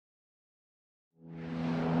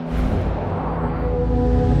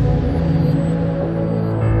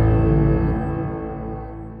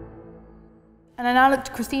now look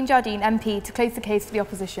to Christine Jardine MP to close the case for the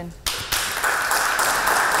opposition.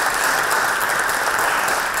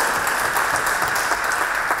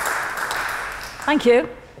 Thank you.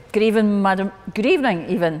 Good evening,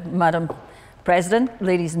 Madam President,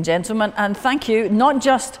 ladies and gentlemen, and thank you not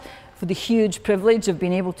just for the huge privilege of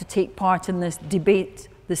being able to take part in this debate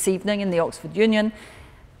this evening in the Oxford Union,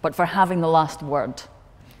 but for having the last word,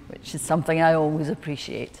 which is something I always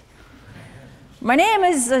appreciate. My name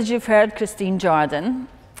is, as you've heard, Christine Jardine,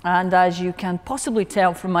 and as you can possibly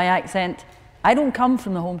tell from my accent, I don't come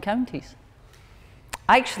from the home counties.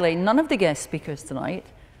 Actually, none of the guest speakers tonight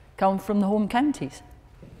come from the home counties.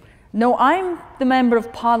 No, I'm the Member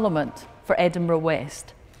of Parliament for Edinburgh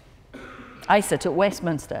West. I sit at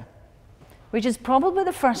Westminster, which is probably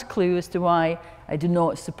the first clue as to why I do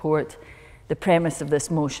not support the premise of this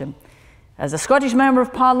motion. As a Scottish Member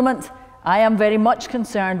of Parliament, I am very much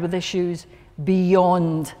concerned with issues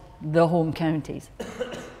beyond the home counties.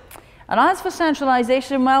 And as for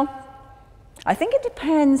centralisation, well, I think it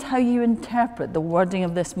depends how you interpret the wording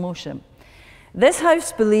of this motion. This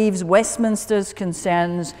House believes Westminster's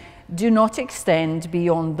concerns do not extend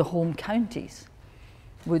beyond the home counties,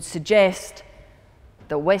 would suggest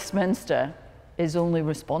that Westminster is only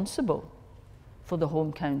responsible for the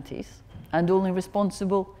home counties and only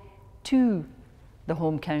responsible to the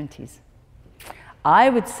home counties. I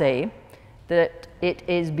would say that it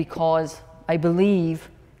is because I believe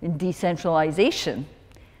in decentralisation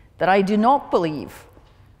that I do not believe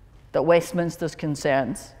that Westminster's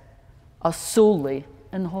concerns are solely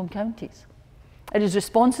in the home counties. It is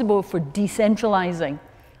responsible for decentralising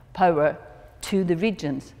power to the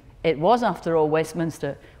regions. It was, after all,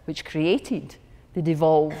 Westminster which created the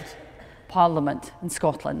devolved Parliament in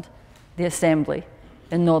Scotland, the Assembly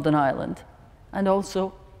in Northern Ireland, and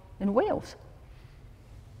also in Wales.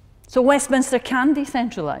 So Westminster can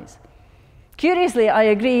decentralise. Curiously, I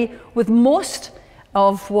agree with most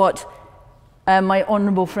of what my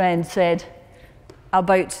honourable friend said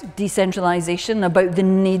about decentralisation, about the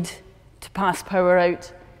need to pass power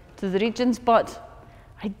out to the regions, but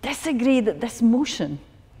I disagree that this motion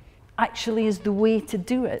actually is the way to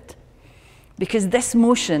do it, because this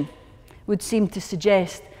motion would seem to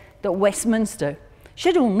suggest that Westminster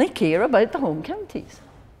should only care about the home counties.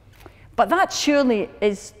 But that surely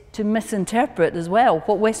is to misinterpret as well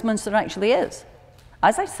what Westminster actually is.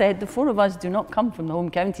 As I said, the four of us do not come from the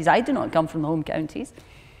home counties. I do not come from the home counties.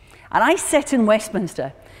 And I sit in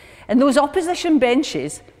Westminster, and those opposition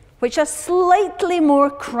benches, which are slightly more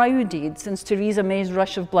crowded since Theresa May's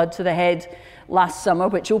rush of blood to the head last summer,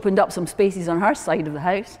 which opened up some spaces on her side of the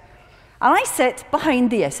House, and I sit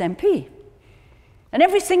behind the SNP. And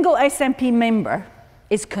every single SNP member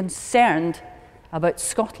is concerned about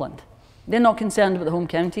Scotland. They're not concerned about the home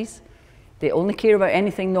counties. They only care about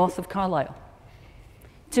anything north of Carlisle.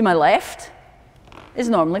 To my left is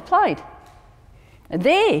Normally Plaid. And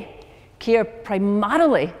they care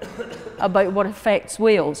primarily about what affects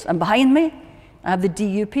Wales. And behind me, I have the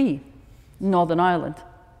DUP, Northern Ireland.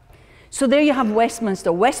 So there you have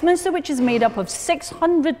Westminster. Westminster, which is made up of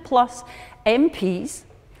 600 plus MPs,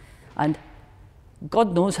 and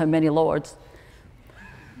God knows how many lords,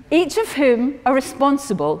 each of whom are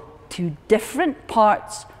responsible to different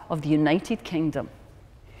parts of the United Kingdom.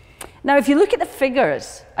 Now, if you look at the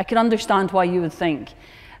figures, I can understand why you would think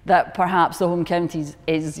that perhaps the home counties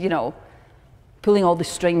is, pulling all the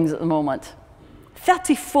strings at the moment.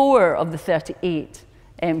 34 of the 38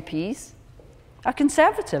 MPs are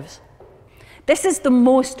Conservatives. This is the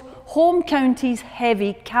most home counties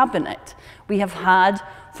heavy cabinet we have had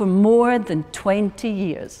for more than 20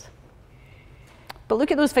 years. But look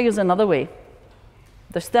at those figures another way.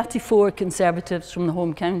 There's 34 Conservatives from the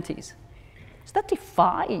home counties. There's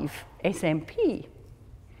 35 SNP.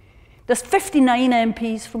 There's 59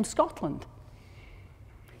 MPs from Scotland.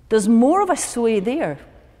 There's more of a sway there.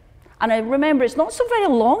 And I remember it's not so very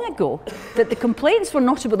long ago that the complaints were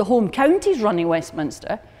not about the home counties running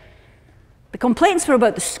Westminster. The complaints were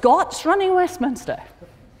about the Scots running Westminster.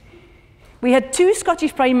 We had 2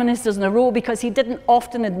 Scottish Prime Ministers in a row because he didn't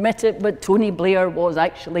often admit it, but Tony Blair was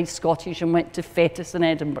actually Scottish and went to Fettes in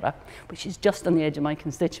Edinburgh, which is just on the edge of my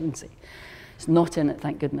constituency. It's not in it,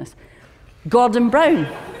 thank goodness. Gordon Brown.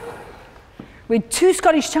 We had 2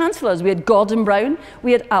 Scottish Chancellors. We had Gordon Brown,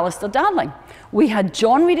 we had Alistair Darling. We had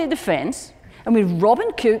John Reid at Defence, and we had Robin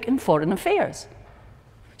Cook in Foreign Affairs.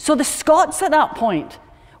 So the Scots at that point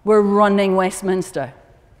were running Westminster.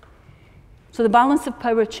 So the balance of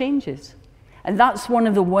power changes. And that's one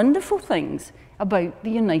of the wonderful things about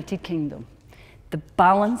the United Kingdom. The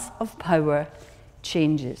balance of power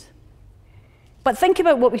changes. But think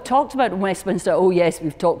about what we talked about in Westminster. Oh yes,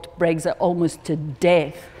 we've talked Brexit almost to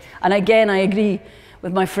death. And again, I agree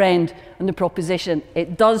with my friend on the proposition.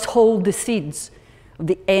 It does hold the seeds of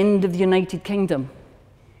the end of the United Kingdom.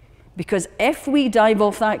 Because if we dive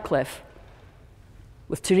off that cliff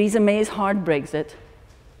with Theresa May's hard Brexit,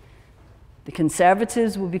 the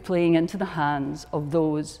Conservatives will be playing into the hands of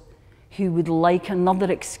those who would like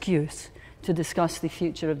another excuse to discuss the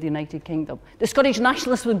future of the United Kingdom. The Scottish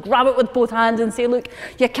nationalists would grab it with both hands and say, look,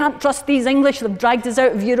 you can't trust these English, they've dragged us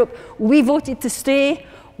out of Europe. We voted to stay,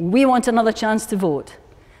 we want another chance to vote.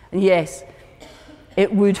 And yes,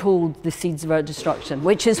 it would hold the seeds of our destruction,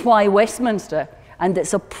 which is why Westminster and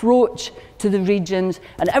its approach to the regions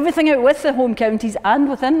and everything out with the home counties and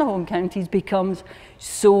within the home counties becomes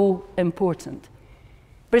so important.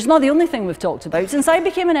 But it's not the only thing we've talked about. Since I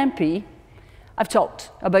became an MP, I've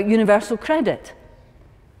talked about universal credit.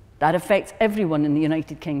 That affects everyone in the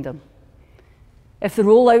United Kingdom. If the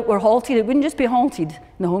rollout were halted, it wouldn't just be halted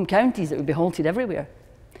in the home counties, it would be halted everywhere.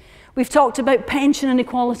 We've talked about pension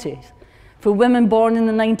inequalities for women born in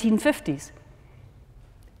the 1950s.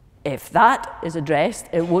 If that is addressed,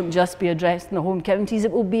 it won't just be addressed in the home counties,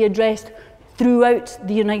 it will be addressed throughout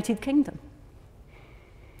the United Kingdom.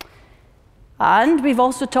 And we've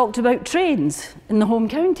also talked about trains in the home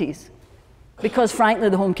counties, because frankly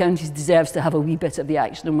the home counties deserves to have a wee bit of the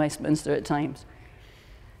action in Westminster at times.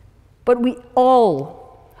 But we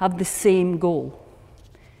all have the same goal.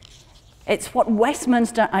 It's what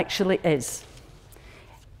Westminster actually is.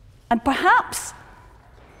 And perhaps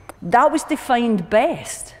that was defined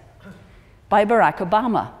best by Barack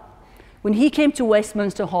Obama. When he came to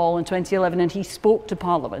Westminster Hall in 2011 and he spoke to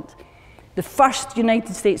Parliament, the first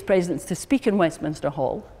United States president to speak in Westminster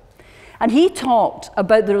Hall, and he talked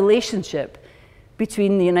about the relationship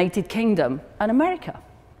between the United Kingdom and America.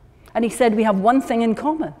 And he said, we have one thing in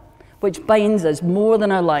common, which binds us more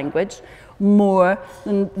than our language, more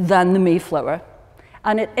than the Mayflower,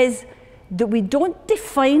 and it is that we don't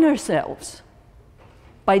define ourselves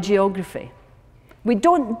by geography. We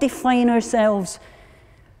don't define ourselves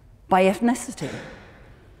by ethnicity.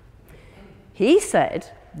 He said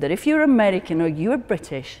that if you're American or you're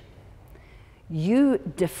British, you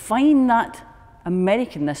define that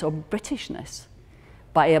Americanness or Britishness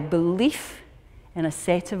by a belief in a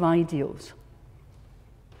set of ideals.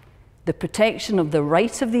 The protection of the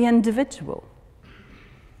rights of the individual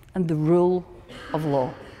and the rule of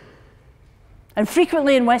law. And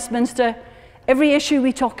frequently in Westminster, every issue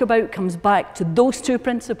we talk about comes back to those two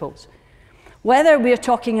principles. Whether we're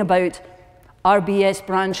talking about RBS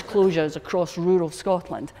branch closures across rural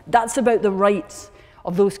Scotland, that's about the rights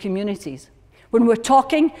of those communities. When we're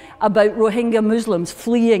talking about Rohingya Muslims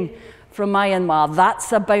fleeing from Myanmar,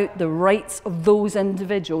 that's about the rights of those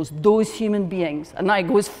individuals, those human beings, and that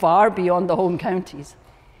goes far beyond the home counties.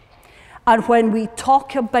 And when we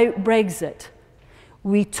talk about Brexit,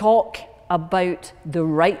 we talk about the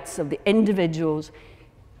rights of the individuals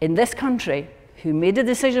in this country who made a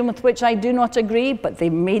decision with which I do not agree, but they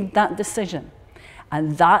made that decision.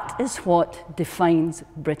 And that is what defines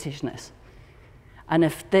Britishness. And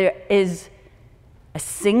if there is a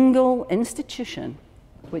single institution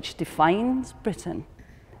which defines Britain,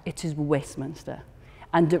 it is Westminster.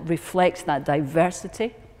 And it reflects that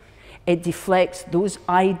diversity. It reflects those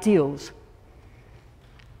ideals.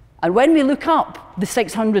 And when we look up the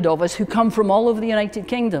 600 of us who come from all over the United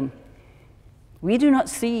Kingdom, we do not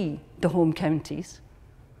see the home counties,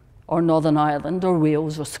 or Northern Ireland, or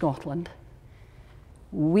Wales, or Scotland.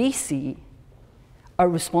 We see our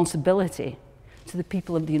responsibility to the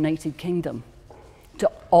people of the United Kingdom, to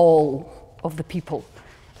all of the people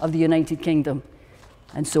of the United Kingdom.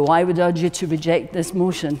 And so I would urge you to reject this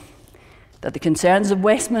motion that the concerns of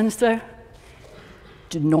Westminster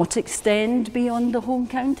do not extend beyond the home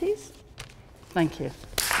counties. Thank you.